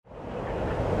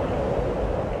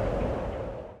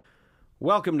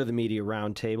Welcome to the Media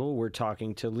Roundtable. We're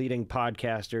talking to leading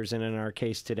podcasters, and in our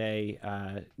case today,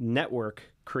 network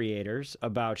creators,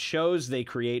 about shows they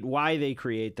create, why they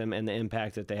create them, and the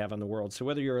impact that they have on the world. So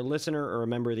whether you're a listener or a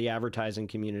member of the advertising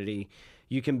community,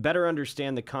 you can better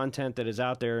understand the content that is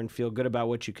out there and feel good about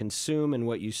what you consume and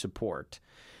what you support.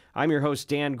 I'm your host,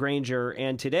 Dan Granger,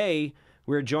 and today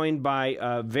we're joined by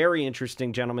a very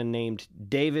interesting gentleman named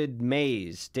David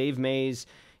Mays. Dave Mays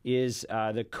is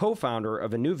the co-founder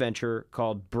of a new venture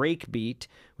called Breakbeat,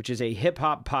 which is a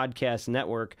hip-hop podcast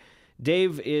network.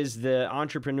 Dave is the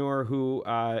entrepreneur who,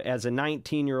 as a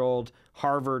 19-year-old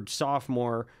Harvard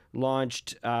sophomore,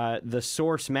 launched The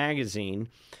Source magazine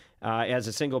as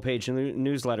a single-page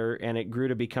newsletter, and it grew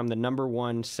to become the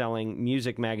 #1 selling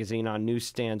music magazine on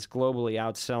newsstands globally,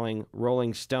 outselling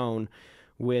Rolling Stone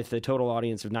with a total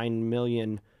audience of 9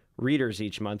 million readers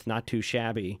each month. Not too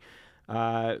shabby.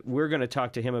 We're going to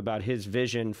talk to him about his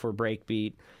vision for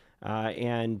Breakbeat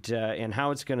and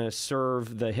how it's going to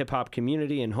serve the hip-hop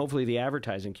community and hopefully the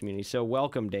advertising community. So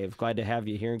welcome, Dave. Glad to have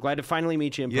you here, and glad to finally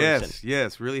meet you in person.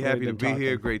 Yes. Really happy to be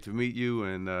here. Great to meet you.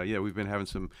 And, we've been having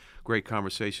some great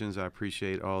conversations. I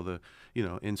appreciate all the,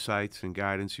 insights and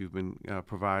guidance you've been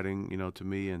providing, to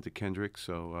me and to Kendrick.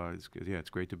 So, it's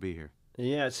great to be here.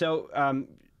 Yeah, so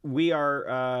we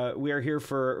are here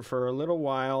for a little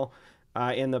while.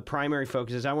 And the primary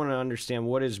focus is I want to understand,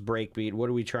 what is Breakbeat? What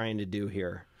are we trying to do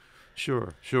here?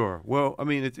 Sure. Well, I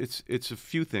mean, it's a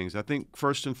few things. I think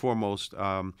first and foremost,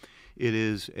 it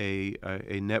is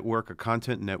a network, a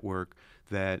content network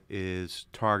that is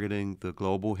targeting the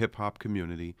global hip hop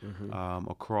community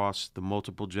across the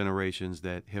multiple generations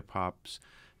that hip hop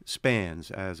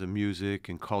spans as a music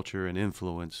and culture and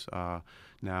influence.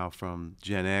 Now from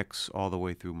Gen X all the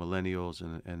way through millennials,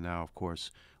 and now of course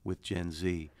with Gen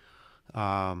Z.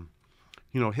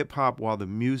 Hip hop, while the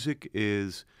music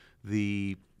is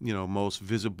the, most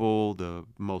visible, the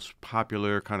most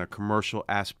popular kind of commercial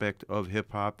aspect of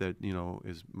hip hop that,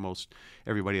 is most,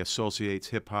 everybody associates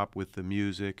hip hop with the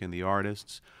music and the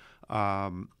artists.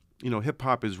 Hip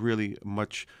hop is really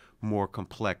much more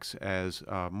complex as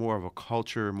more of a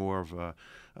culture, more of a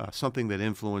something that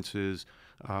influences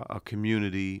a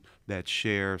community that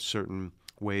share certain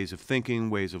ways of thinking,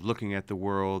 ways of looking at the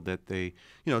world that they,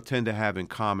 tend to have in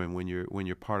common when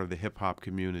you're part of the hip hop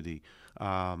community.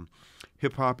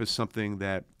 Hip hop is something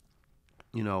that,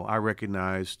 I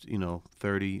recognized,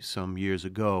 30 some years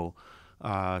ago,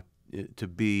 to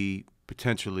be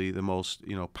potentially the most,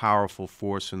 powerful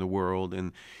force in the world,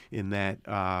 and in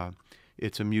that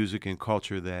it's a music and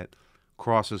culture that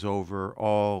crosses over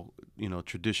all,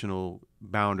 traditional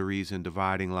boundaries and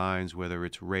dividing lines, whether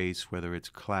it's race, whether it's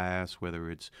class, whether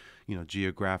it's,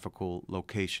 geographical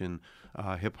location.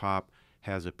 Hip hop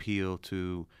has appeal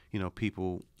to,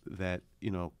 people that,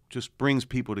 just brings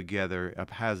people together,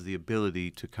 has the ability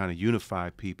to kind of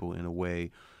unify people in a way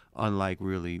unlike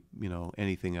really,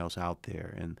 anything else out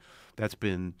there. And that's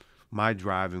been my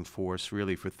driving force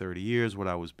really for 30 years, what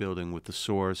I was building with The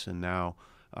Source, and now,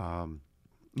 kind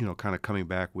of coming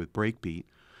back with Breakbeat.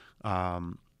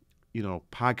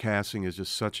 Podcasting is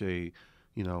just such a,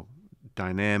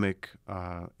 dynamic,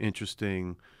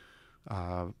 interesting,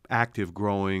 active,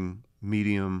 growing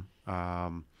medium.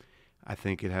 I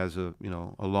think it has a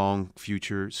long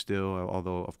future still,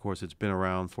 although of course it's been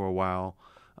around for a while.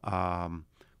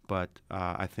 But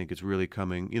I think it's really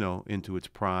coming, into its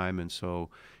prime, and so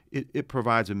it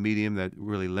provides a medium that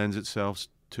really lends itself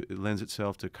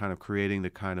to kind of creating the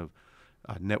kind of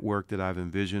network that I've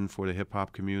envisioned for the hip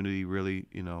hop community. Really,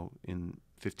 in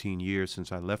 15 years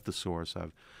since I left The Source,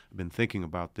 I've been thinking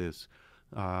about this,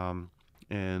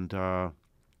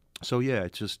 so yeah,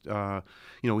 it's just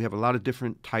we have a lot of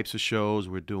different types of shows.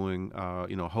 We're doing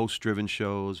host-driven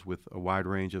shows with a wide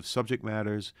range of subject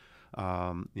matters,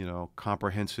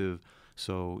 comprehensive.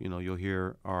 So you'll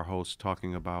hear our hosts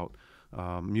talking about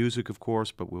music, of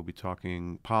course, but we'll be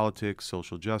talking politics,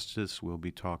 social justice. We'll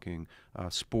be talking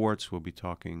sports. We'll be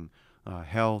talking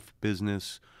health,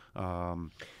 business.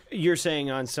 You're saying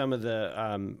on some of the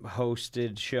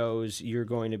hosted shows, you're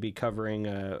going to be covering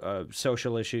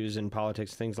social issues and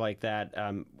politics, things like that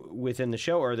within the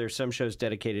show, or are there some shows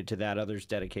dedicated to that, others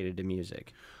dedicated to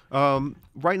music?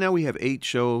 Right now we have 8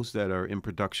 shows that are in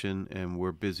production, and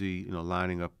we're busy,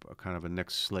 lining up a kind of a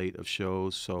next slate of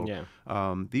shows. So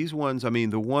these ones, I mean,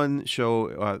 the one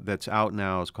show that's out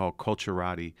now is called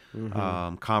Culturati,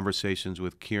 Conversations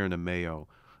with Kierna Mayo.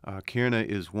 Kierna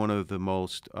is one of the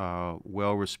most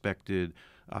well-respected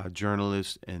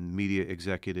journalists and media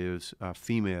executives,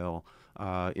 female,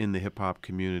 in the hip-hop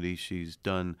community. She's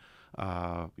done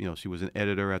She was an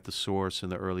editor at The Source in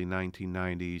the early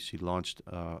 1990s. She launched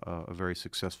a very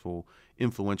successful,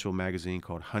 influential magazine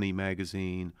called Honey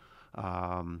Magazine.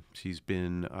 She's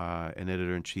been an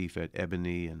editor-in-chief at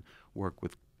Ebony and worked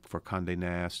for Condé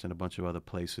Nast and a bunch of other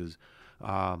places.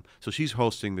 So she's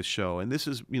hosting the show, and this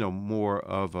is, more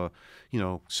of a,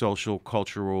 social,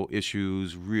 cultural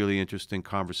issues, really interesting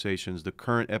conversations. The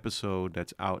current episode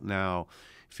that's out now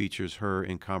features her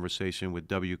in conversation with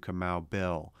W. Kamau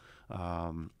Bell,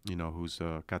 who's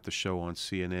got the show on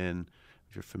CNN,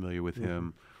 if you're familiar with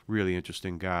him. Really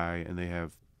interesting guy, and they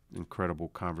have incredible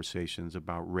conversations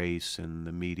about race and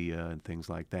the media and things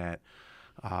like that.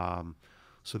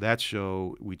 So that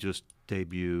show we just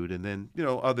debuted, and then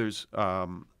others.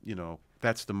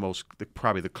 That's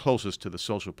probably the closest to the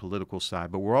social political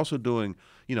side. But we're also doing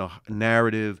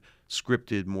narrative,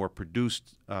 scripted, more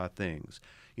produced things.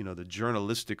 The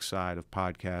journalistic side of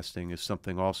podcasting is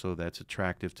something also that's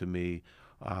attractive to me,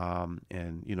 and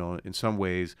in some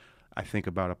ways, I think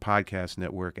about a podcast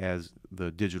network as the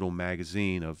digital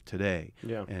magazine of today,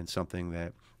 and something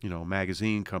that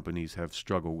magazine companies have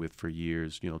struggled with for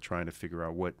years, trying to figure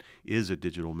out what is a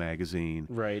digital magazine.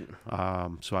 Right.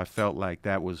 So I felt like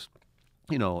that was,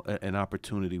 an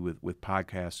opportunity with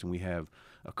podcasts, and we have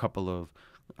a couple of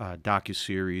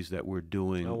docuseries that we're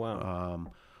doing. Oh, wow.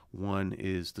 One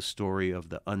is the story of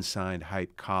the Unsigned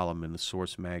Hype column in the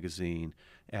Source magazine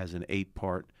as an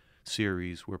 8-part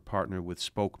series. We're partnered with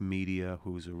Spoke Media,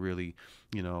 who's a really,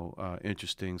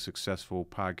 interesting, successful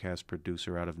podcast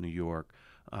producer out of New York.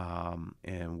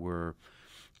 And we're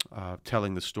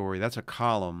telling the story. That's a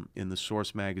column in the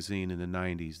Source magazine in the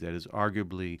 90s that is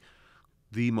arguably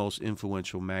the most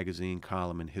influential magazine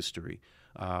column in history.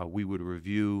 We would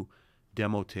review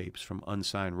demo tapes from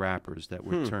unsigned rappers that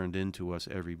were turned into us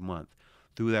every month.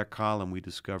 Through that column, we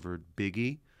discovered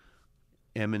Biggie,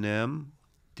 Eminem,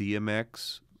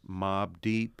 DMX, Mobb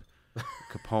Deep,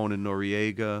 Capone and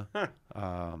Noriega,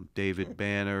 David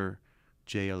Banner,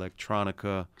 Jay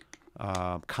Electronica,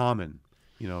 Common.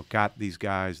 Got these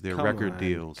guys their record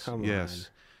deals. Yes,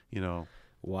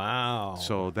 Wow.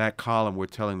 So that column, we're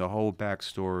telling the whole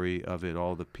backstory of it,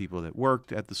 all the people that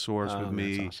worked at the Source with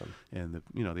me, awesome. And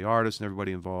the artists and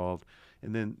everybody involved.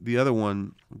 And then the other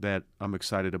one that I'm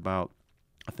excited about,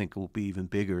 I think will be even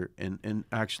bigger, and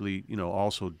actually,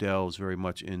 also delves very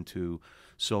much into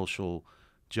social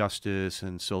justice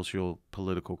and social,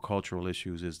 political, cultural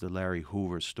issues, is the Larry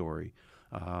Hoover story.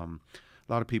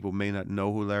 A lot of people may not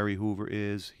know who Larry Hoover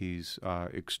is. He's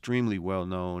extremely well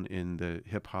known in the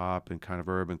hip hop and kind of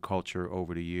urban culture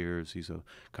over the years. He's a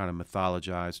kind of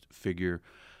mythologized figure.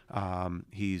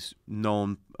 He's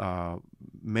known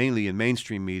mainly in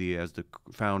mainstream media as the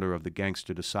founder of the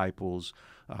Gangster Disciples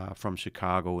from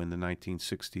Chicago in the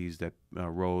 1960s that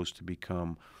rose to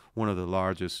become one of the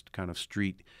largest kind of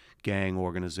street gang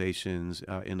organizations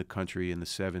in the country in the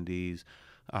 70s.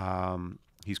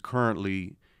 He's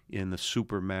currently in the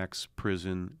Supermax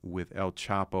prison with El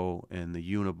Chapo and the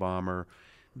Unabomber.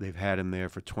 They've had him there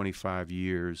for 25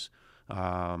 years.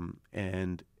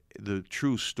 And the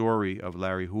true story of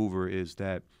Larry Hoover is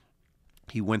that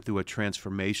he went through a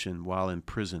transformation while in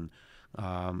prison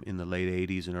in the late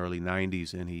 80s and early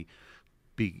 90s, and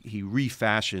he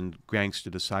refashioned Gangster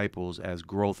Disciples as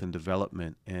growth and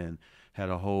development, and had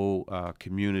a whole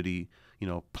community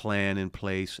plan in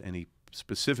place, and he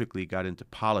specifically got into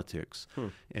politics,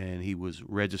 and he was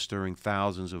registering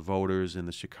thousands of voters in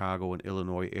the Chicago and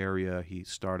Illinois area. He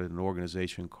started an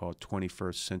organization called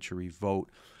 21st Century Vote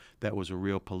that was a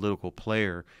real political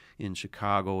player in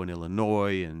Chicago and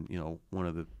Illinois, and one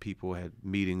of the people had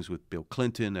meetings with Bill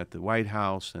Clinton at the White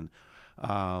House, and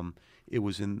it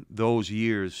was in those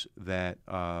years that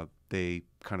they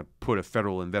kind of put a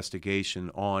federal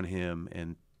investigation on him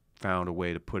and found a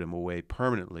way to put him away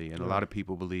permanently. And a lot of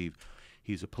people believe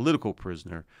he's a political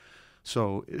prisoner.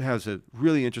 So it has a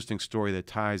really interesting story that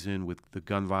ties in with the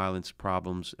gun violence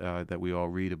problems that we all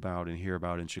read about and hear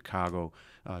about in Chicago.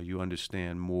 You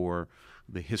understand more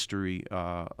the history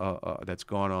that's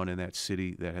gone on in that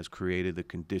city that has created the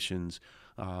conditions,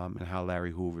 and how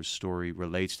Larry Hoover's story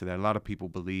relates to that. A lot of people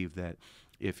believe that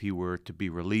if he were to be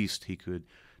released, he could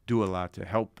do a lot to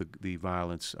help the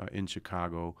violence in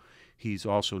Chicago. He's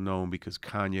also known because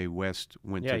Kanye West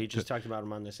went to... Yeah, you just talked about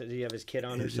him on this. Did he have his kid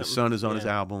on or something? His son is on his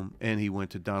album, and he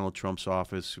went to Donald Trump's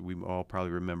office. We all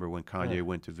probably remember when Kanye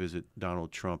went to visit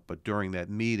Donald Trump. But during that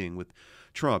meeting with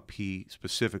Trump, he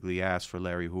specifically asked for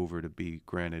Larry Hoover to be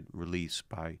granted release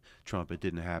by Trump. It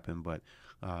didn't happen, but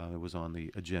it was on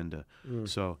the agenda.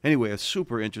 So anyway, a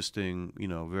super interesting,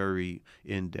 very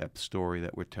in-depth story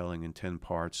that we're telling in 10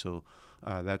 parts. So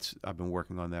I've been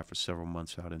working on that for several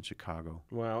months out in Chicago.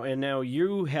 Wow. And now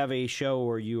you have a show,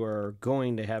 or you are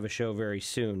going to have a show very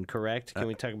soon, correct? Can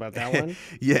we talk about that one?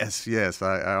 Yes, yes.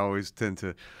 I always tend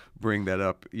to bring that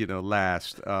up,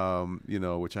 last,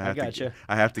 which I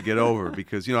have to get over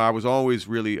because, I was always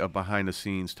really a behind the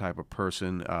scenes type of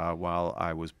person while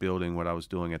I was building what I was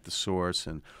doing at the Source.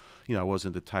 And, I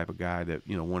wasn't the type of guy that,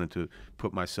 wanted to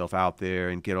put myself out there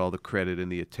and get all the credit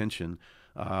and the attention.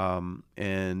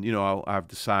 I've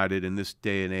decided in this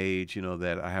day and age,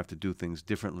 that I have to do things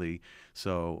differently.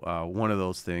 So one of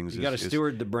those things you got to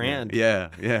steward the brand. Yeah.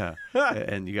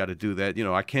 And you got to do that.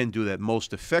 I can do that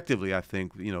most effectively, I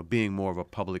think, being more of a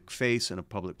public face and a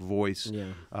public voice.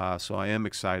 Yeah. So I am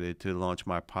excited to launch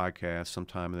my podcast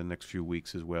sometime in the next few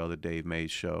weeks as well, the Dave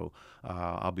Mays Show.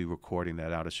 I'll be recording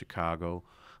that out of Chicago,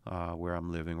 where I'm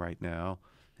living right now.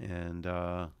 And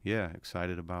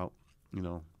excited about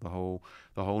the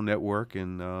whole network,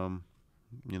 and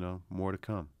more to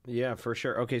come. Yeah, for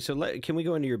sure. Okay, so can we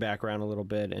go into your background a little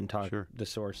bit and talk the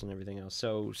Source and everything else?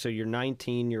 So you're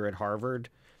 19, you're at Harvard.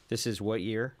 This is what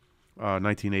year?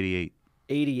 1988.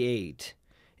 88.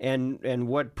 And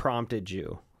what prompted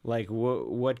you? Like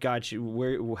what got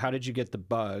you? How did you get the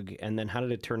bug? And then how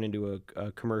did it turn into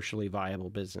a commercially viable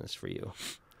business for you?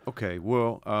 Okay,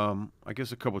 well, I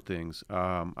guess a couple of things.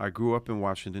 I grew up in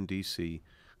Washington, D.C.,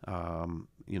 and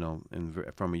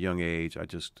from a young age, I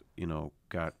just,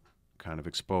 got kind of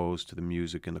exposed to the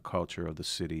music and the culture of the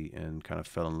city and kind of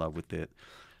fell in love with it.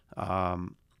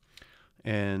 When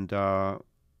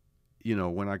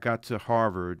I got to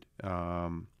Harvard,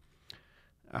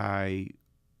 I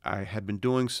had been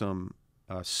doing some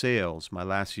sales my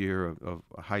last year of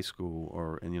high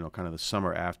school, kind of the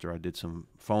summer after. I did some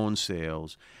phone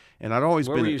sales. And I'd always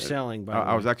What been. What were you selling?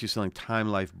 I was actually selling Time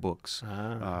Life books.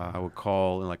 Ah. I would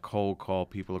call and cold call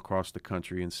people across the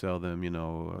country and sell them,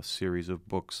 a series of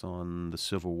books on the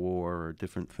Civil War or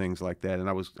different things like that. And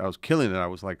I was killing it. I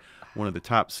was like one of the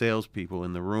top salespeople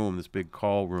in the room, this big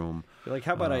call room. You're like,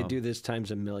 how about I do this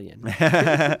times a million?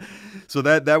 So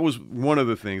that was one of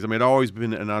the things. I mean, I'd always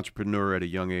been an entrepreneur at a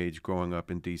young age, growing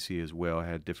up in D.C. as well. I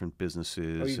had different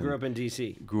businesses. Oh, you grew up in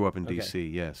D.C.? Grew up in D.C.,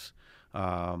 yes.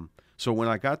 So when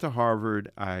I got to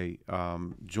Harvard, I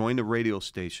joined a radio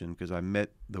station because I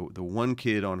met the one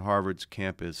kid on Harvard's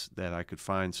campus that I could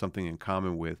find something in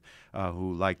common with,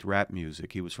 who liked rap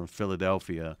music. He was from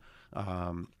Philadelphia,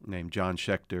 named John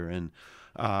Schechter, and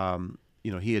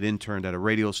he had interned at a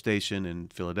radio station in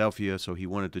Philadelphia, so he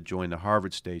wanted to join the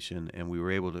Harvard station, and we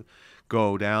were able to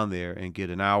go down there and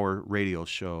get an hour radio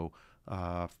show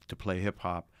to play hip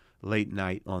hop late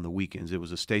night on the weekends. It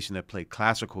was a station that played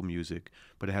classical music,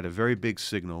 but it had a very big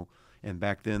signal. And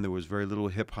back then there was very little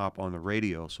hip hop on the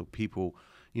radio, so people,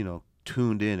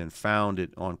 tuned in and found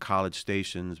it on college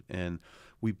stations. And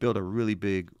we built a really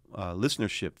big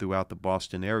listenership throughout the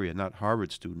Boston area, not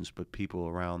Harvard students, but people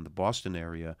around the Boston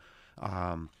area.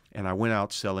 And I went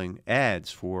out selling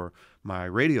ads for my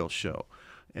radio show.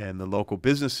 And the local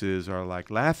businesses are like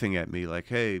laughing at me, like,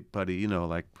 "Hey, buddy,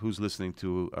 who's listening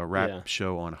to a rap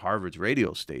show on Harvard's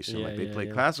radio station? They play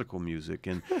classical music."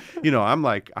 And, I'm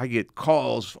like, I get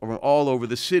calls from all over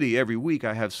the city every week.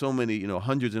 I have so many,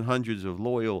 hundreds and hundreds of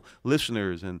loyal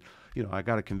listeners. And, I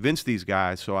got to convince these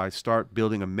guys. So I start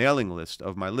building a mailing list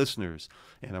of my listeners.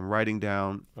 And I'm writing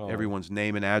down everyone's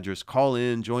name and address. Call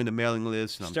in, join the mailing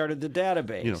list. And started the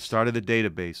database. Started the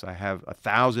database. I have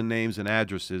 1,000 names and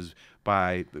addresses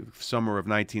by the summer of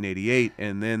 1988.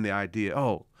 And then the idea,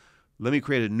 let me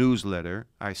create a newsletter.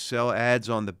 I sell ads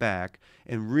on the back.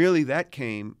 And really that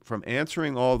came from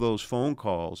answering all those phone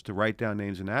calls to write down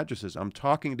names and addresses. I'm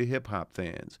talking to hip-hop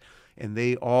fans, and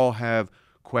they all have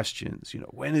questions.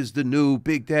 When is the new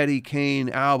Big Daddy Kane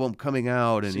album coming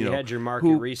out? And so you had your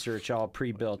market research all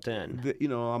pre-built in.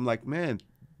 I'm like, man,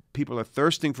 people are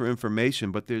thirsting for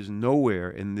information, but there's nowhere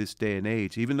in this day and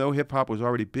age. Even though hip hop was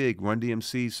already big, Run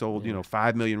DMC sold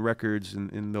 5 million records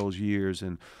in those years,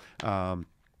 and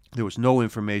there was no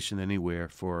information anywhere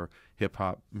for hip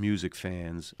hop music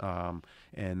fans,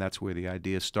 and that's where the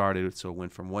idea started. So it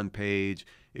went from one page.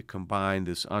 It combined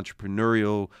this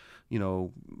entrepreneurial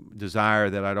desire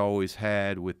that I'd always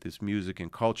had with this music and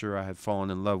culture I had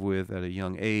fallen in love with at a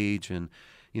young age. And,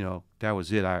 that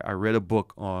was it. I read a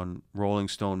book on Rolling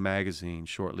Stone magazine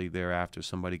shortly thereafter.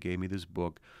 Somebody gave me this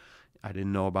book. I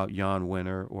didn't know about Jan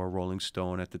Wenner or Rolling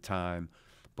Stone at the time,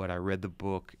 but I read the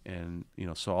book and,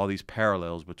 saw all these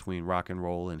parallels between rock and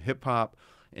roll and hip hop,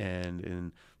 and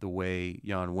in the way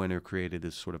Jan Wenner created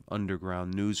this sort of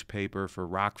underground newspaper for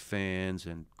rock fans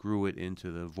and grew it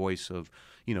into the voice of,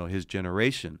 his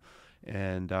generation.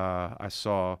 And I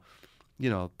saw,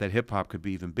 that hip hop could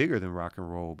be even bigger than rock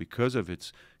and roll because of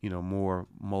its, more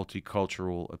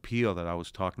multicultural appeal that I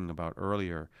was talking about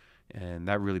earlier. And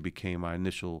that really became my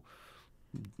initial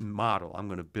model. I'm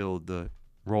going to build the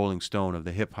Rolling Stone of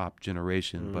the hip hop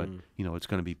generation, but it's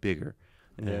going to be bigger.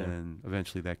 Yeah. And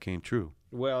eventually that came true.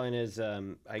 Well, and as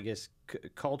I guess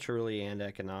culturally and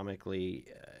economically,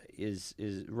 is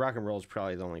rock and roll is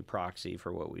probably the only proxy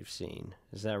for what we've seen.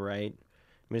 Is that right?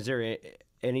 I mean, is there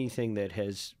anything that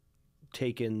has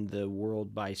taken the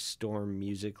world by storm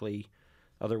musically,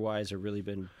 otherwise, or really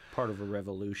been part of a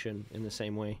revolution in the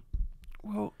same way?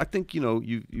 Well, I think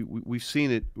we've seen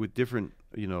it with different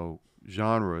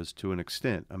genres to an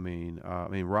extent. I mean,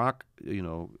 rock,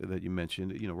 that you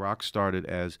mentioned, rock started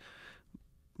as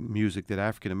music that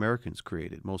African Americans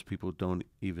created. Most people don't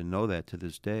even know that to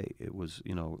this day. It was,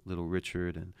 Little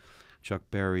Richard and Chuck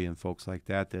Berry and folks like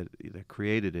that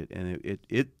created it, and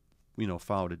it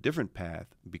followed a different path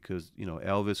because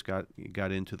Elvis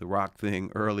got into the rock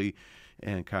thing early,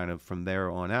 and kind of from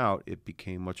there on out, it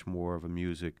became much more of a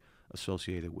music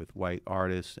associated with white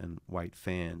artists and white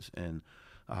fans, and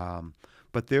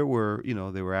but there were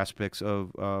aspects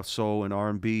of soul and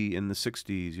R&B in the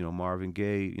 '60s. Marvin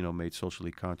Gaye made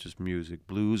socially conscious music.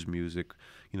 Blues music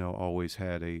always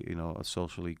had a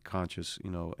socially conscious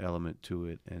element to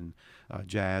it, and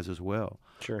jazz as well.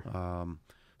 Sure.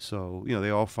 So they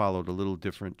all followed a little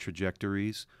different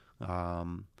trajectories,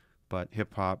 but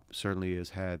hip hop certainly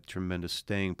has had tremendous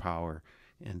staying power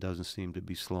and doesn't seem to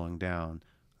be slowing down.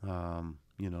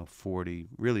 40,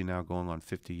 really now going on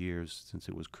 50 years since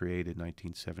it was created,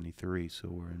 1973. So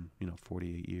we're in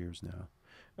 48 years now.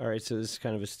 All right, so this is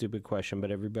kind of a stupid question, but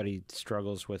everybody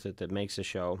struggles with it that makes a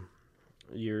show.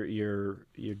 You're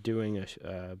doing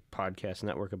a podcast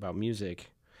network about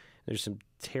music. There's some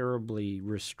terribly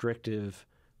restrictive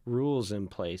rules in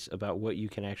place about what you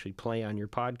can actually play on your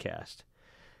podcast.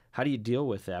 How do you deal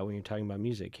with that when you're talking about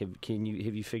music? Have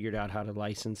you figured out how to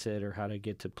license it or how to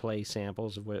get to play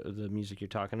samples of the music you're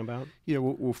talking about? Yeah,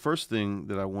 well, first thing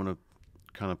that I want to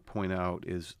kind of point out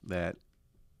is that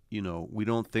we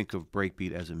don't think of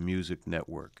Breakbeat as a music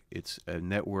network. It's a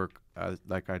network,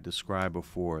 like I described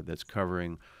before, that's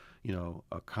covering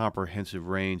a comprehensive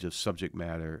range of subject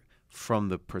matter from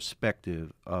the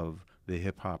perspective of the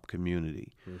hip hop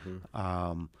community.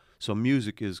 Mm-hmm. So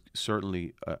music is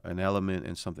certainly an element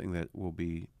and something that will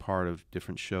be part of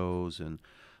different shows, and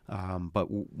but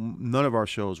none of our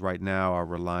shows right now are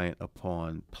reliant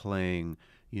upon playing,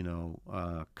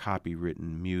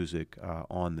 copywritten music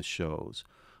on the shows.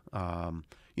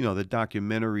 The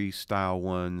documentary style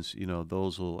ones,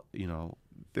 those will,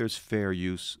 there's fair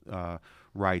use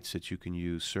rights that you can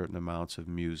use certain amounts of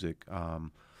music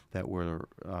that we're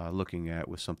looking at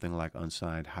with something like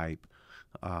Unsigned Hype.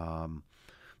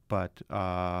 But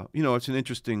it's an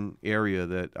interesting area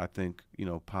that I think,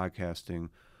 podcasting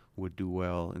would do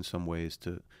well in some ways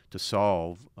to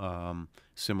solve,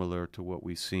 similar to what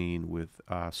we've seen with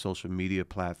social media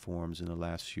platforms in the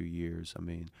last few years. I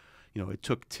mean, it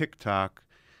took TikTok,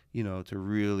 to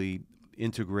really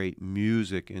integrate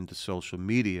music into social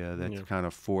media. That kind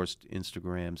of forced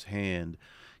Instagram's hand,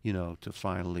 to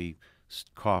finally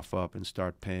cough up and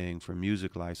start paying for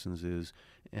music licenses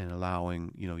and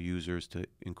allowing users to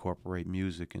incorporate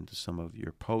music into some of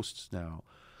your posts now.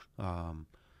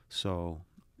 So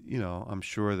I'm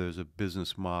sure there's a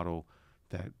business model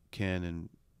that can and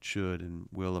should and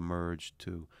will emerge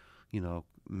to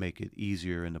make it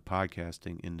easier in the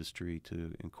podcasting industry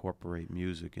to incorporate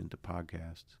music into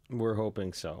podcasts. We're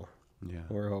hoping so. Yeah,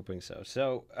 we're hoping so.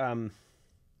 So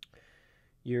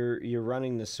you're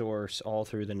running the Source all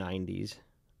through the 90s,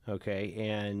 okay?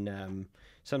 And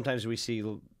sometimes we see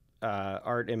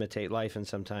art imitate life, and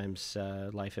sometimes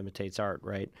life imitates art,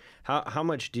 right? How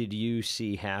much did you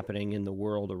see happening in the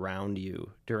world around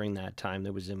you during that time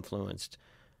that was influenced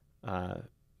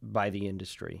by the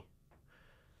industry?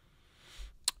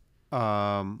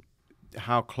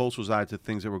 How close was I to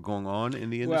things that were going on in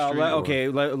the industry? Well, okay,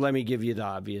 let me give you the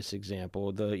obvious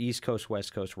example. The East Coast,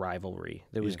 West Coast rivalry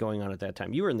that was going on at that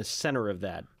time. You were in the center of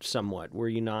that somewhat, were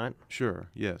you not? Sure,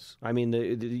 yes. I mean,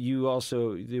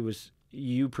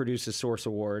 you produced the Source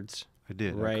Awards. I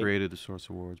did. Right? I created the Source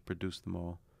Awards, produced them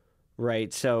all.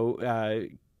 Right. So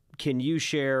can you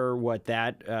share what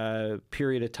that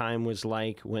period of time was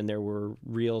like when there were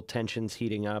real tensions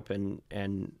heating up and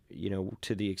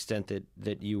to the extent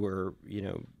that you were,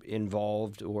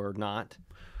 involved or not?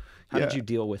 How did you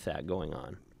deal with that going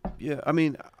on? Yeah, I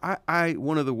mean, I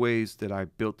one of the ways that I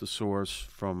built the Source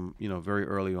from, very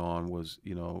early on was,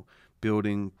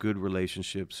 building good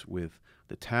relationships with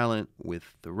the talent,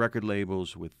 with the record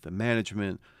labels, with the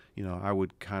management. I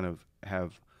would kind of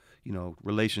have,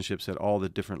 relationships at all the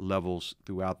different levels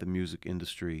throughout the music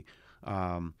industry.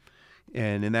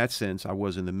 And in that sense, I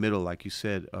was in the middle, like you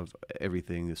said, of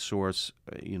everything. The Source,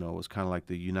 was kind of like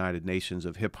the United Nations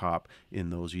of hip hop in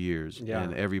those years. Yeah.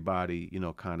 And everybody,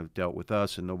 kind of dealt with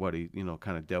us, and nobody,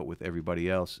 kind of dealt with everybody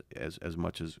else as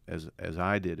much as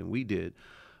I did and we did.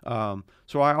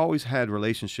 So I always had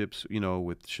relationships,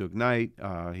 with Suge Knight.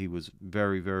 He was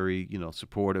very, very,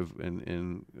 supportive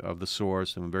of the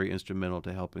Source and very instrumental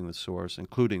to helping the Source,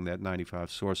 including that '95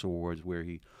 Source Awards where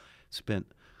he spent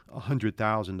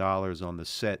 $100,000 on the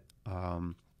set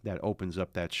that opens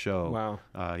up that show.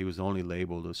 Wow. He was the only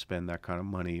label to spend that kind of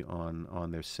money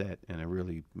on their set, and it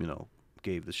really,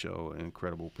 gave the show an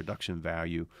incredible production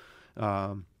value.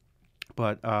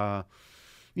 But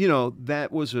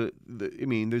that was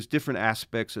there's different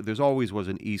aspects. There's always was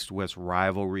an East-West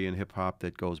rivalry in hip-hop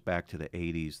that goes back to the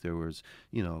 80s. There was,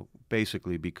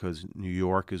 basically because New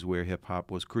York is where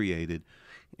hip-hop was created,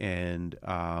 and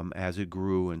as it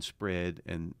grew and spread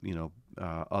and,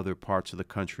 other parts of the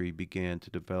country began to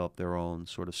develop their own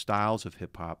sort of styles of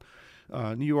hip-hop,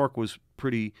 New York was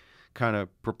pretty kind of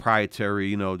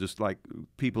proprietary, just like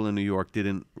people in New York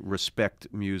didn't respect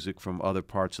music from other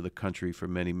parts of the country for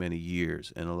many, many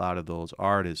years. And a lot of those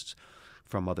artists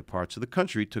from other parts of the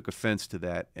country took offense to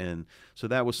that. And so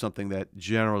that was something that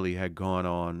generally had gone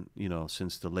on,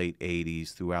 since the late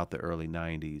 80s throughout the early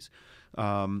 90s.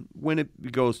 When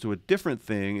it goes to a different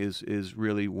thing is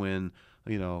really when,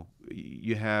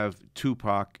 you have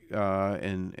Tupac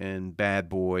and Bad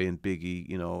Boy and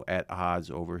Biggie, at odds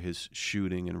over his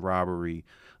shooting and robbery.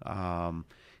 Then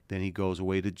he goes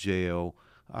away to jail.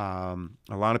 A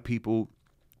lot of people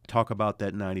talk about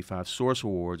that '95 Source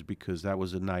Awards because that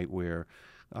was a night where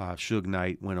Suge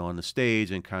Knight went on the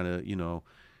stage and kind of,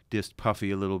 dissed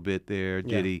Puffy a little bit there,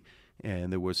 did he?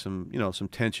 And there was some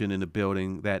tension in the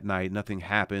building that night. Nothing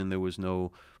happened. There was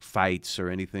no fights or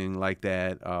anything like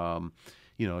that.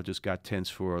 It just got tense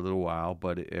for a little while,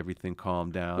 but everything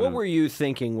calmed down. What were you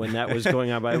thinking when that was going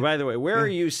on? By the way, where are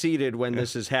you seated when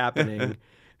this is happening?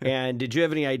 And did you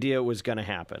have any idea it was going to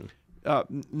happen?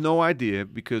 No idea,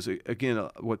 because, again,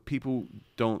 what people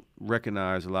don't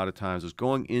recognize a lot of times is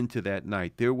going into that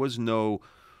night, there was no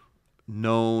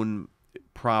known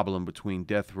problem between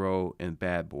Death Row and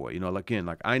Bad Boy. Again,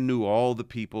 like I knew all the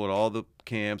people at all the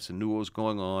camps and knew what was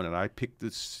going on, and I picked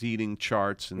the seating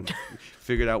charts and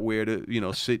figured out where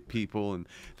to, sit people and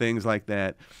things like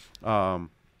that.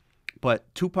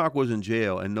 But Tupac was in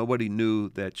jail, and nobody knew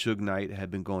that Suge Knight had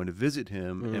been going to visit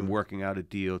him and working out a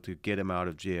deal to get him out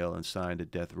of jail and signed to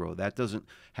Death Row. That doesn't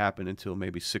happen until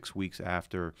maybe 6 weeks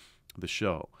after the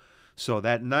show. So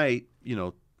that night,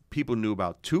 people knew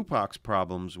about Tupac's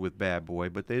problems with Bad Boy,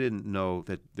 but they didn't know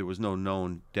that there was no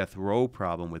known Death Row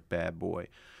problem with Bad Boy.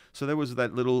 So there was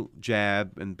that little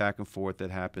jab and back and forth that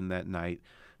happened that night.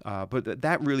 But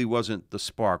that really wasn't the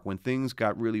spark. When things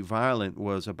got really violent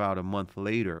was about a month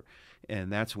later, and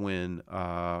that's when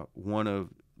one of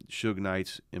Suge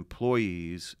Knight's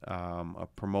employees, a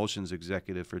promotions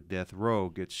executive for Death Row,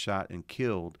 gets shot and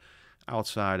killed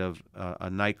outside of a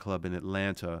nightclub in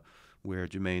Atlanta, where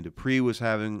Jermaine Dupri was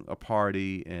having a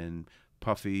party, and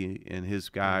Puffy and his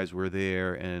guys were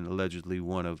there, and allegedly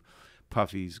one of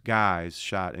Puffy's guys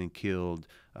shot and killed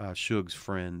Suge's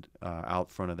friend out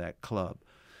front of that club.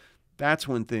 That's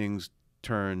when things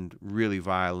turned really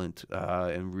violent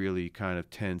and really kind of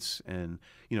tense, and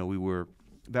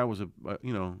that was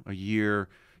a year,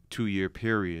 2-year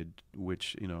period,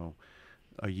 which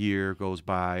a year goes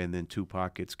by, and then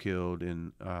Tupac gets killed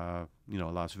in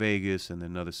Las Vegas, and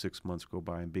then another 6 months go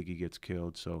by and Biggie gets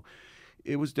killed. So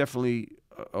it was definitely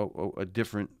a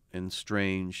different and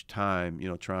strange time,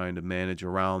 trying to manage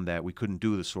around that. We couldn't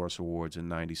do the Source Awards in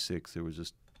 '96. There was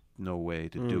just no way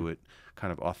to do it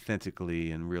kind of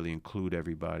authentically and really include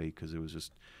everybody, because it was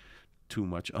just too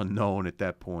much unknown at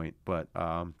that point. But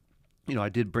I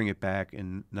did bring it back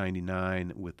in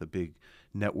 '99 with a big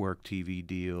network TV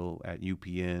deal at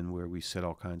UPN, where we set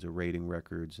all kinds of rating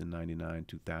records in '99,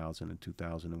 2000, and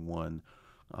 2001.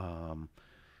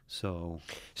 So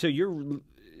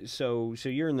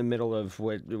you're in the middle of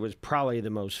what was probably the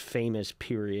most famous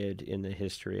period in the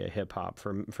history of hip hop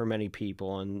for many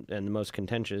people, and the most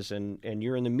contentious, and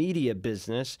you're in the media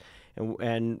business,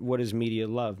 and what does media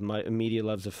love? Media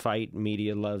loves a fight.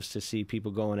 Media loves to see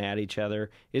people going at each other.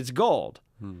 It's gold,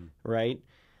 right?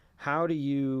 How do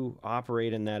you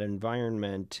operate in that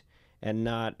environment and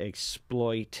not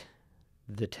exploit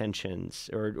the tensions?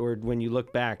 Or when you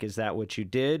look back, is that what you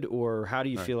did, or how do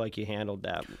you feel like you handled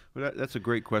that? Well, that's a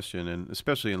great question, and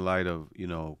especially in light of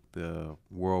the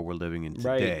world we're living in today.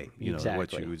 Right,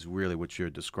 exactly. What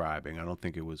you're describing. I don't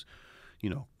think it was,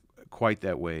 quite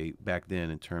that way back then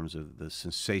in terms of the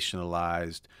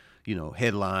sensationalized,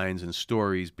 headlines and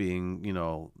stories being,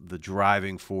 the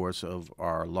driving force of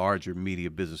our larger media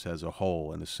business as a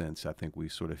whole. In a sense, I think we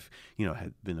sort of,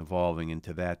 had been evolving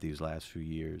into that these last few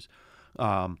years.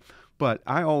 But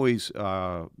I always,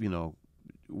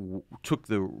 took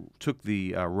the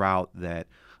route that,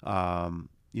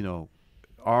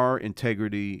 our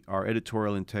integrity, our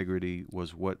editorial integrity,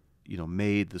 was what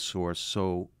made the source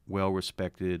so well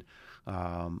respected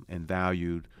and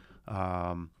valued,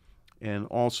 and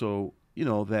also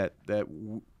that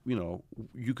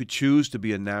you could choose to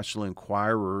be a National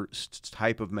Enquirer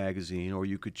type of magazine, or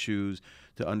you could choose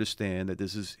to understand that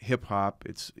this is hip hop.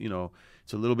 It's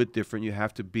it's a little bit different. You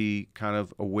have to be kind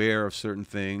of aware of certain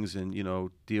things and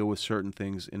deal with certain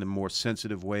things in a more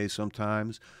sensitive way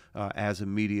sometimes as a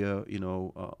media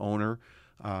owner,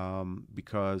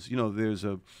 because there's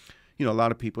a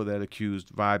lot of people that accused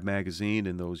Vibe magazine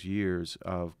in those years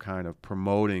of kind of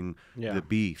promoting the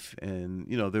beef. And,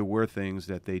 there were things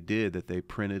that they did, that they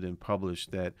printed and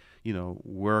published that,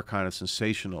 were kind of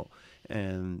sensational.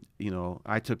 And,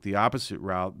 I took the opposite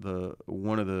route.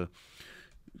 One of the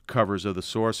covers of The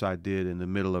Source I did in the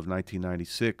middle of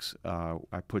 1996,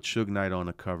 I put Suge Knight on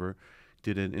the cover,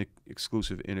 did an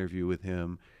exclusive interview with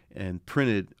him, and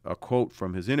printed a quote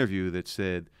from his interview that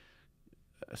said,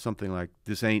 something like,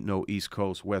 "This ain't no East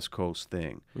Coast, West Coast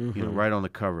thing," right on the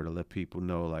cover, to let people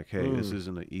know, like, hey, this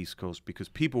isn't the East Coast, because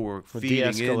people were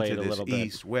feeding into this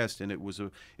East West, and it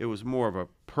was more of a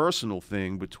personal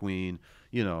thing between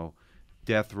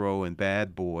Death Row and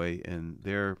Bad Boy and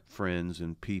their friends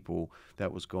and people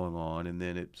that was going on, and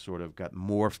then it sort of got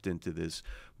morphed into this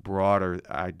broader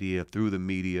idea through the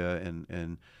media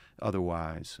and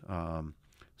otherwise.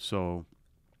 So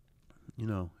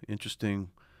interesting.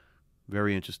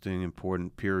 Very interesting,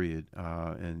 important period,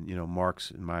 and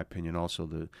marks, in my opinion, also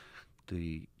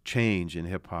the change in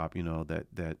hip hop.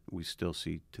 That we still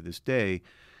see to this day.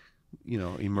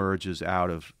 Emerges out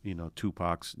of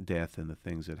Tupac's death and the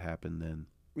things that happened then.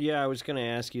 Yeah, I was going to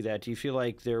ask you that. Do you feel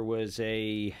like there was do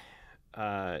you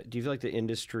feel like the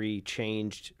industry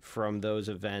changed from those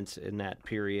events in that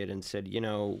period and said,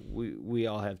 we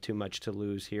all have too much to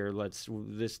lose here.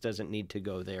 This doesn't need to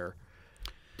go there.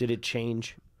 Did it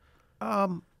change?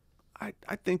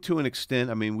 I think to an extent.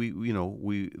 I mean,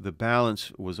 the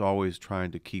balance was always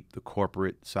trying to keep the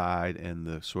corporate side and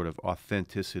the sort of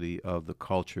authenticity of the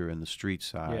culture and the street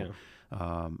side,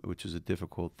 which is a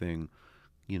difficult thing,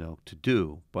 to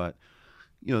do. But,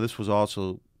 this was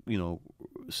also,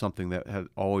 something that had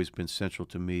always been central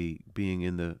to me, being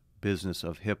in the business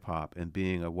of hip hop and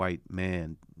being a white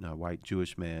man, a white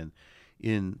Jewish man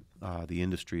in the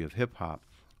industry of hip hop.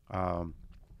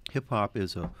 Hip hop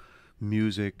is a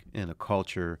music and a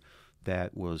culture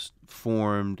that was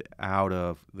formed out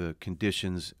of the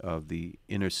conditions of the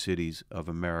inner cities of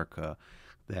America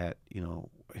that,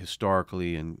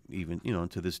 historically and even,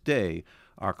 to this day,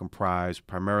 are comprised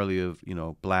primarily of,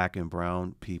 black and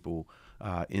brown people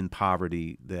in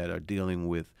poverty that are dealing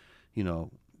with,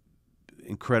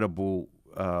 incredible,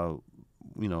 kind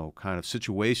of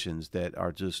situations that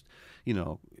are just,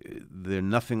 they're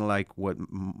nothing like what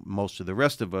most of the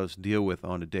rest of us deal with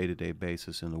on a day-to-day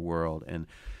basis in the world. And,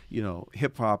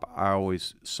 hip hop I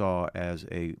always saw as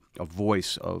a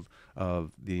voice of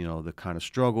the, the kind of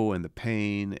struggle and the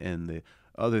pain and the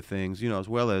other things, as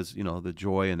well as, the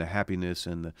joy and the happiness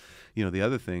and the, the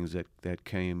other things that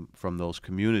came from those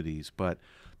communities. But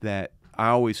that I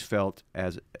always felt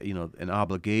as, an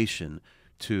obligation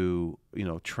to,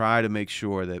 try to make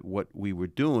sure that what we were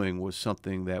doing was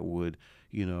something that would,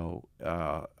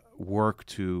 work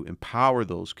to empower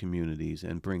those communities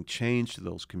and bring change to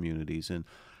those communities. And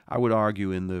I would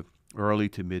argue in the early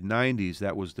to mid 90s,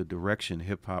 that was the direction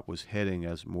hip hop was heading,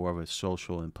 as more of a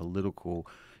social and political,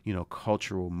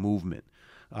 cultural movement.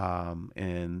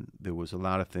 And there was a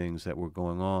lot of things that were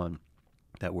going on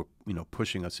that were,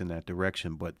 pushing us in that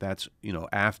direction. But that's,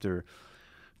 after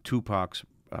Tupac's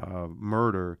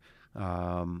murder,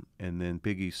 and then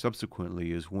Biggie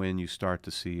subsequently, is when you start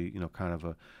to see, kind of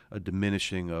a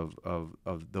diminishing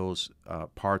of those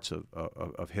parts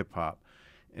of hip hop.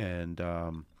 And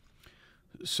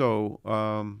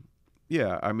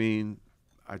yeah, I mean,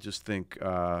 I just think,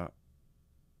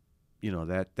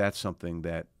 that's something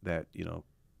that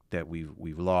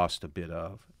we've lost a bit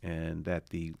of, and that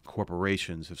the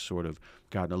corporations have sort of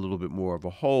gotten a little bit more of a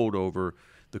hold over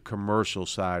the commercial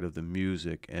side of the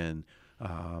music. And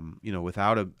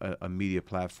without a media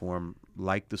platform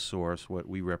like The Source, what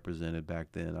we represented back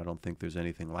then, I don't think there's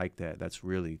anything like that. That's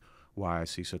really why I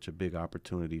see such a big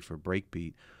opportunity for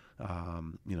Breakbeat,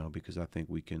 because I think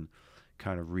we can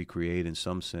kind of recreate in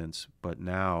some sense, but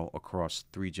now across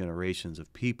 3 generations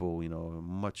of people, a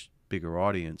much bigger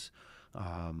audience,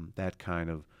 that kind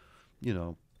of,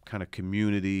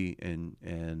 community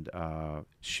and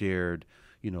shared,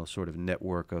 sort of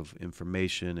network of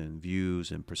information and views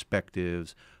and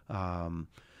perspectives,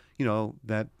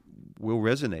 that will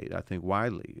resonate, I think,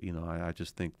 widely. I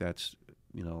just think that's,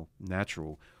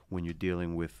 natural when you're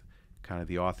dealing with kind of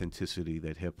the authenticity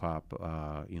that hip hop,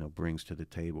 brings to the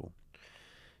table.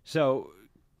 So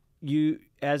you,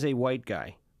 as a white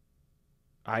guy,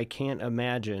 I can't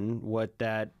imagine what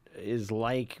that is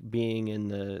like, being in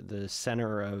the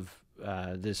center of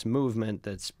this movement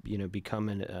that's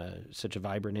becoming such a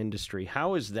vibrant industry.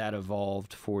 How has that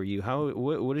evolved for you?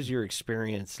 What is your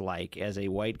experience like as a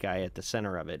white guy at the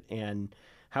center of it, and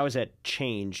how has that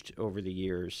changed over the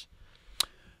years?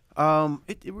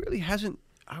 It really hasn't.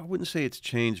 I wouldn't say it's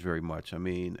changed very much. I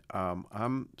mean,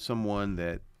 I'm someone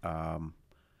that at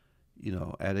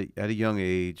a young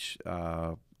age,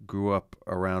 grew up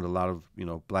around a lot of,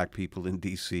 black people in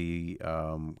D.C.,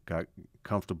 got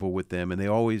comfortable with them, and they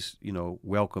always,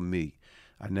 welcomed me.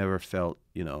 I never felt,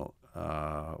 like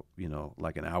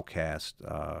an outcast,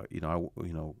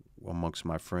 amongst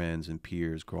my friends and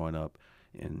peers growing up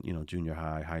in, junior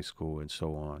high, high school, and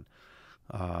so on.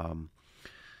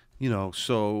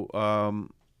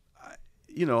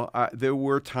 There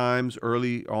were times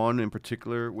early on, in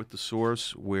particular with The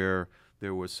Source, where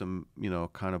there was some,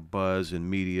 kind of buzz in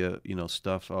media,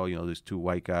 stuff. Oh, there's 2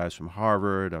 white guys from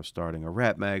Harvard are starting a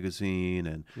rap magazine,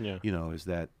 and, Yeah. Is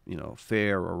that,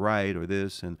 fair or right or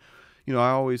this? And,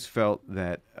 I always felt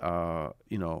that,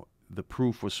 the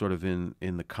proof was sort of in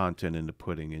the content and the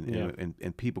pudding,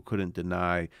 and people couldn't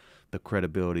deny the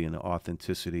credibility and the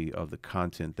authenticity of the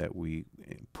content that we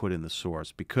put in The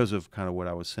Source, because of kind of what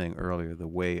I was saying earlier, the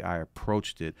way I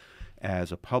approached it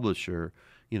as a publisher,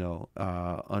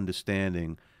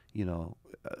 understanding,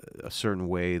 a certain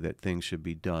way that things should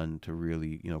be done to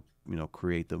really,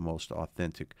 create the most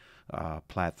authentic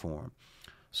platform.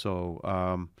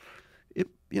 So,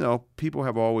 people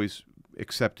have always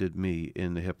accepted me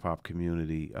in the hip hop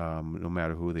community, no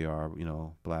matter who they are,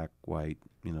 black, white,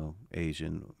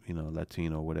 Asian,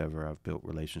 Latino, whatever. I've built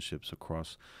relationships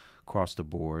across the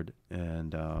board,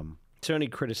 and so any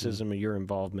criticism of your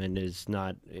involvement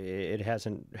it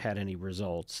hasn't had any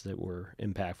results that were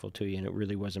impactful to you, and it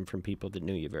really wasn't from people that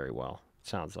knew you very well, it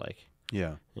sounds like.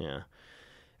 Yeah.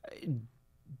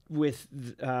 With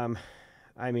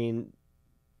I mean,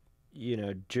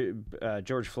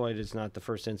 George Floyd is not the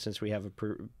first instance we have of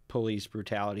police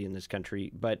brutality in this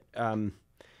country, but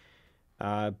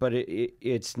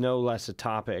it's no less a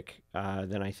topic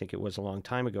than I think it was a long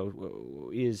time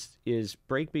ago. Is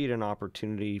breakbeat an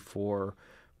opportunity for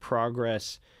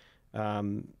progress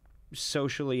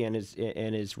socially, and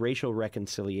is racial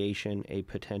reconciliation a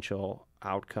potential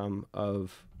outcome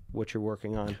of what you're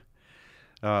working on?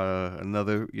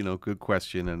 Another, good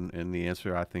question, and the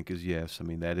answer, I think, is yes. I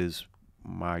mean, that is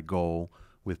my goal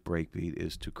with Breakbeat,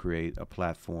 is to create a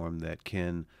platform that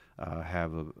can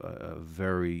have a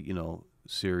very,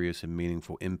 serious and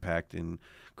meaningful impact in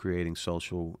creating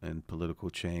social and political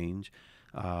change.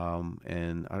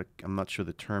 And I'm not sure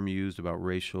the term used about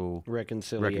racial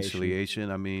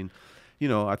reconciliation. I mean,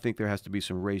 I think there has to be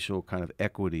some racial kind of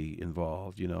equity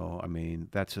involved. I mean,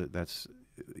 that's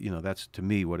to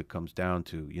me what it comes down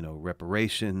to.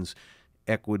 Reparations,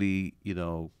 equity.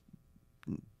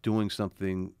 Doing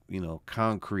something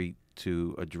concrete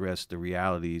to address the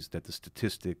realities that the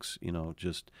statistics.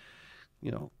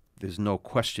 There's no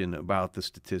question about the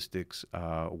statistics,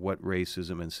 what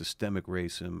racism and systemic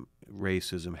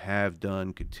racism have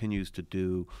done, continues to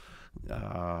do.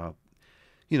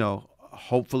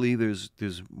 Hopefully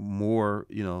there's more,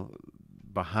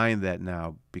 behind that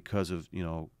now because of,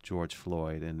 George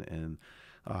Floyd. And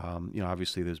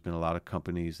obviously there's been a lot of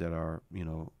companies that are,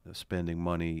 spending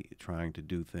money trying to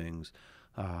do things.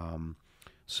 I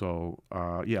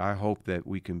hope that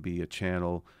we can be a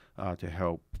channel to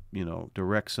help,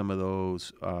 direct some of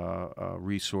those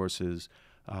resources,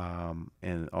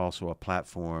 and also a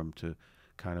platform to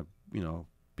kind of,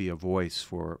 be a voice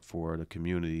for the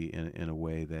community in a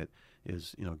way that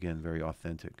is, again, very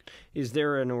authentic. Is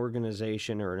there an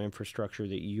organization or an infrastructure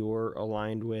that you're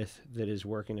aligned with that is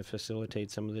working to facilitate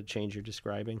some of the change you're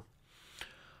describing?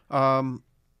 I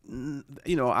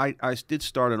did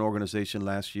start an organization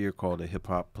last year called the Hip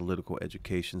Hop Political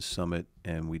Education Summit,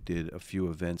 and we did a few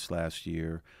events last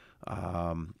year.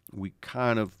 We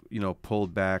kind of,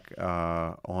 pulled back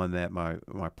on that. My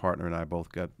partner and I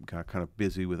both got kind of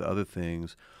busy with other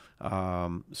things.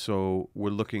 So we're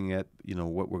looking at,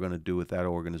 what we're going to do with that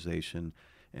organization.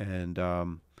 And,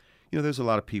 there's a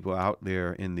lot of people out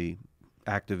there in the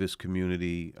activist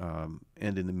community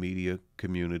and in the media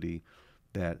community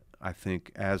that I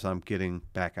think as I'm getting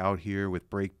back out here with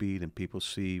Breakbeat and people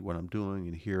see what I'm doing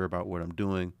and hear about what I'm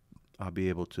doing, I'll be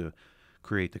able to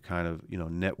create the kind of,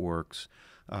 networks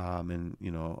and,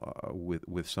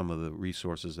 with some of the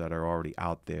resources that are already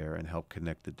out there and help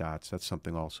connect the dots. That's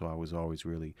something also I was always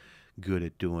really good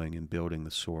at doing and building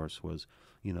the source was,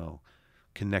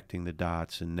 connecting the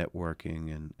dots and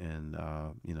networking and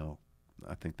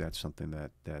I think that's something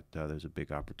that there's a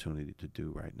big opportunity to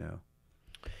do right now.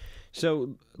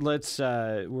 So let's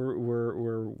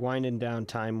we're winding down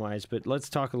time wise, but let's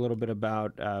talk a little bit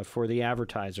about for the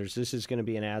advertisers. This is going to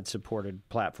be an ad supported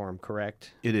platform,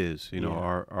 correct? It is.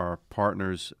 Our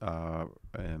partners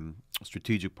and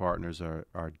strategic partners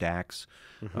are DAX,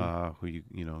 who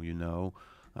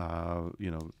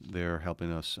they're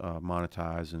helping us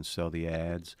monetize and sell the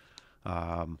ads.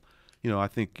 I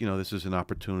think this is an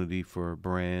opportunity for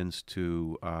brands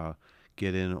to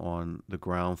get in on the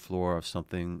ground floor of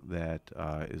something that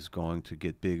is going to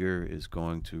get bigger, is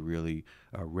going to really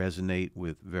resonate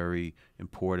with very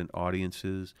important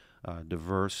audiences,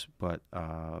 diverse but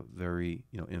very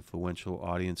influential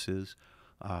audiences.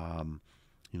 The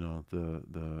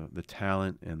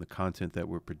talent and the content that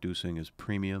we're producing is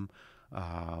premium,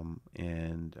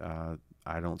 and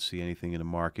I don't see anything in the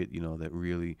market that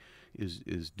really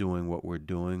is doing what we're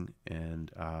doing.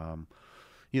 And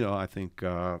I think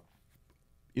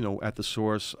at the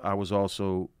source, I was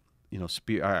also,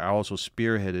 I also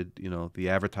spearheaded, the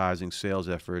advertising sales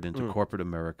effort into corporate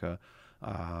America.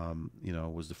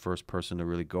 Was the first person to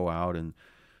really go out and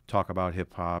talk about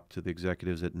hip hop to the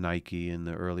executives at Nike in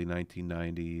the early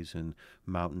 1990s and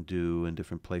Mountain Dew and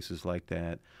different places like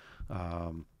that.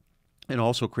 And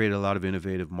also created a lot of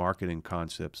innovative marketing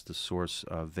concepts. The source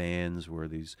vans were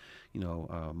these,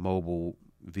 mobile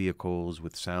vehicles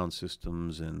with sound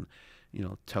systems and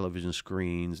television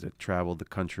screens that traveled the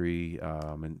country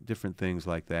and different things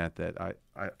like that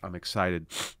I'm excited,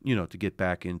 to get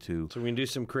back into. So we can do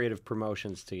some creative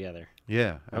promotions together.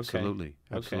 Yeah, absolutely.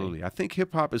 Okay. Absolutely. I think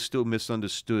hip-hop is still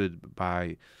misunderstood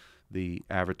by the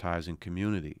advertising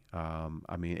community.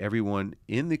 Everyone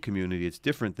in the community, it's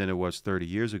different than it was 30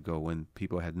 years ago when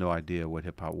people had no idea what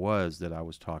hip-hop was that I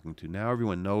was talking to. Now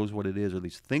everyone knows what it is, or at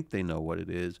least think they know what it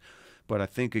is. But I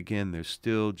think, again, there's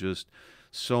still just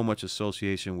so much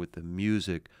association with the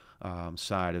music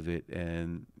side of it,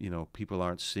 and people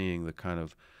aren't seeing the kind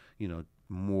of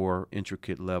more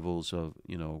intricate levels of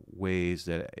ways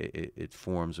that it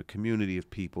forms a community of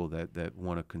people that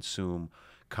want to consume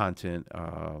content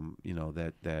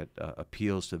that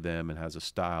appeals to them and has a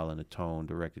style and a tone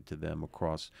directed to them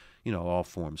across all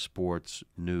forms: sports,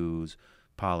 news,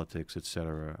 politics,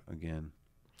 etc. Again.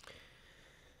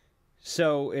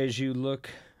 So as you look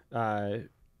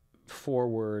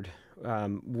forward,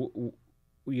 I'm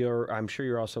sure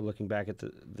you're also looking back at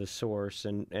the source,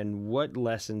 and what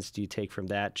lessons do you take from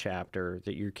that chapter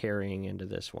that you're carrying into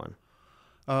this one?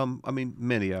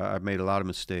 Many. I've made a lot of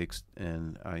mistakes,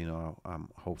 and I'm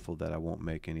hopeful that I won't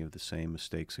make any of the same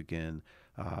mistakes again.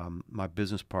 My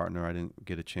business partner I didn't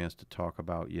get a chance to talk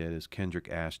about yet is Kendrick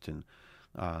Ashton.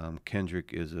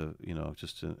 Kendrick is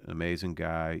just an amazing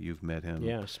guy. You've met him.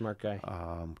 Yeah, smart guy.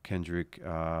 Kendrick,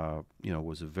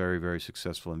 was a very, very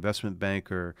successful investment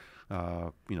banker,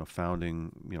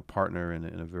 founding, partner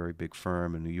in a very big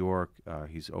firm in New York.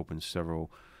 He's opened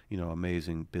several,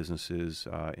 amazing businesses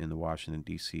in the Washington,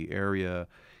 D.C. area.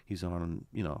 He's on,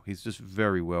 he's just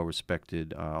very well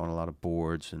respected on a lot of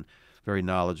boards and very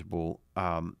knowledgeable.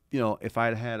 If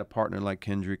I'd had a partner like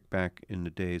Kendrick back in the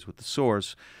days with the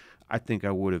source, I think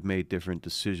I would have made different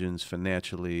decisions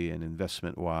financially and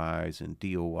investment-wise and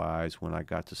deal-wise when I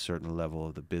got to a certain level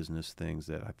of the business, things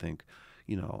that I think,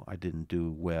 I didn't do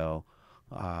well.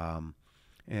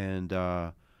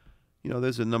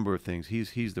 There's a number of things.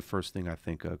 He's the first thing I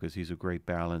think of because he's a great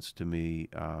balance to me.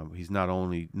 He's not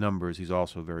only numbers, he's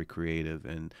also very creative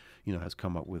and, has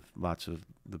come up with lots of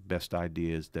the best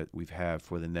ideas that we've had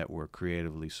for the network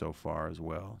creatively so far as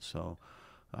well. So,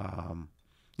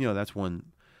 that's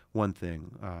one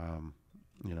thing,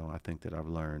 I think that I've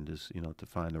learned is, to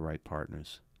find the right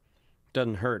partners.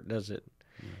 Doesn't hurt, does it?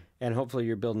 Yeah. And hopefully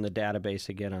you're building the database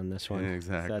again on this one. Yeah,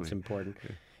 exactly. That's important.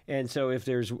 Yeah. And so if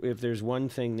there's one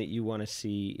thing that you want to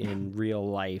see in real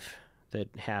life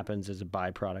that happens as a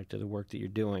byproduct of the work that you're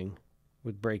doing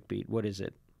with Breakbeat, what is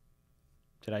it?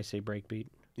 Did I say Breakbeat?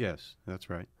 Yes, that's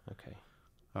right. Okay.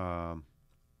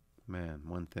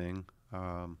 One thing.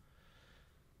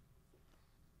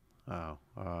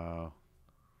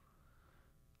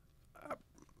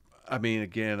 I mean,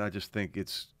 again, I just think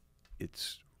it's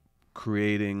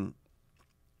creating,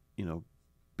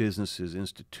 businesses,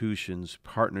 institutions,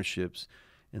 partnerships,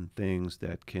 and things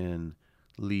that can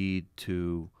lead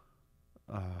to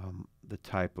the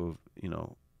type of,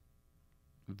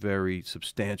 very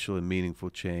substantial and meaningful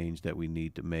change that we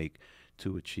need to make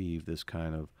to achieve this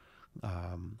kind of,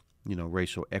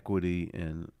 racial equity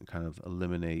and kind of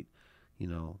eliminate,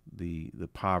 the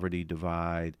poverty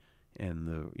divide and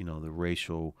the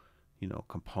racial,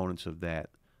 components of that.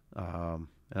 And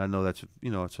I know that's,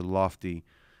 it's a lofty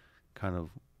kind of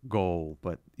goal,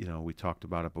 but, we talked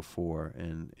about it before,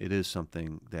 and it is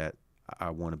something that I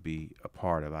want to be a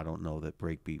part of. I don't know that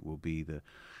Breakbeat will be the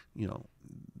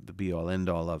be-all,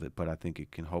 end-all of it, but I think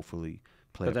it can hopefully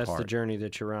play a part. But that's the journey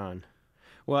that you're on.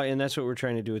 Well, and that's what we're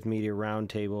trying to do with Media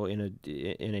Roundtable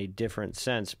in a different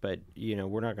sense. But,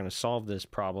 we're not going to solve this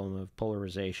problem of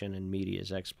polarization and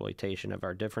media's exploitation of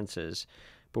our differences.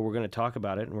 But we're going to talk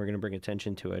about it, and we're going to bring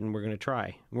attention to it, and we're going to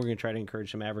try. We're going to try to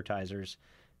encourage some advertisers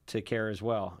to care as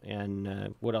well.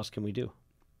 And what else can we do?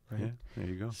 Right? Yeah, there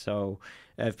you go. So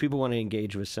if people want to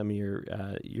engage with some of your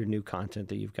new content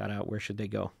that you've got out, where should they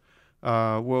go?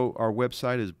 Well, our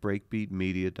website is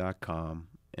breakbeatmedia.com,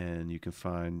 and you can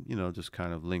find, just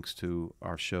kind of links to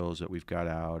our shows that we've got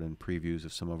out and previews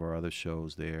of some of our other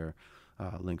shows there,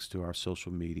 links to our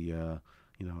social media,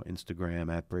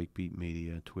 Instagram at Breakbeat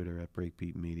Media, Twitter at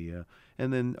Breakbeat Media.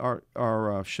 And then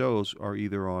our shows are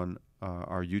either on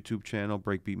our YouTube channel,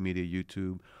 Breakbeat Media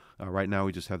YouTube. Right now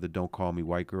we just have the Don't Call Me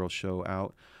White Girl show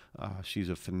out. She's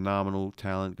a phenomenal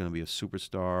talent, going to be a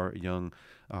superstar, a young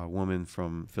woman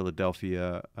from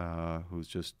Philadelphia who's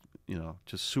just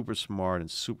super smart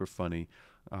and super funny.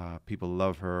 People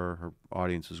love her. Her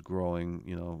audience is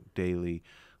growing, daily.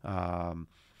 You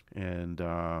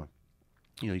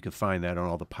can find that on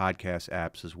all the podcast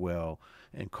apps as well.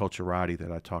 And Culturati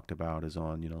that I talked about is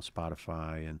on,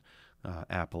 Spotify and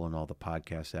Apple and all the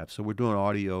podcast apps. So we're doing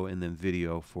audio and then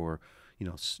video for,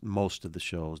 most of the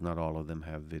shows. Not all of them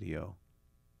have video.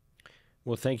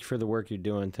 Well, thank you for the work you're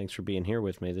doing. Thanks for being here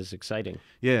with me. This is exciting.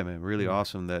 Yeah, man, really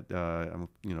awesome that I'm,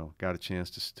 got a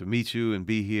chance to meet you and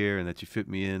be here, and that you fit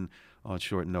me in on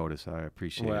short notice. I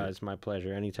appreciate it. Well, it's my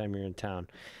pleasure. Anytime you're in town.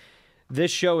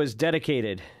 This show is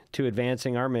dedicated to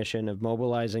advancing our mission of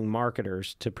mobilizing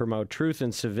marketers to promote truth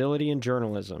and civility in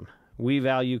journalism. We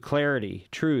value clarity,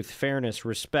 truth, fairness,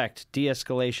 respect,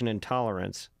 de-escalation, and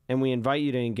tolerance, and we invite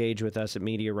you to engage with us at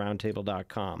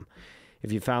MediaRoundtable.com.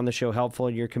 If you found the show helpful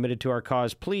and you're committed to our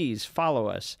cause, please follow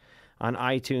us on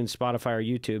iTunes, Spotify, or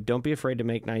YouTube. Don't be afraid to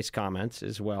make nice comments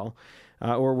as well,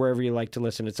 or wherever you like to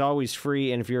listen. It's always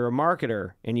free, and if you're a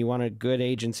marketer and you want a good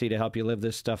agency to help you live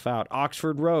this stuff out,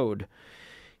 Oxford Road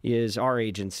is our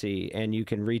agency, and you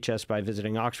can reach us by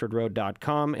visiting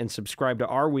oxfordroad.com and subscribe to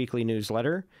our weekly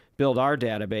newsletter, build our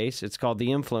database. It's called The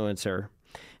Influencer.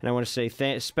 And I want to say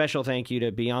special thank you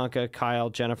to Bianca, Kyle,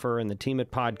 Jennifer, and the team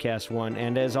at Podcast One.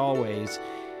 And as always,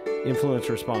 influence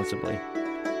responsibly.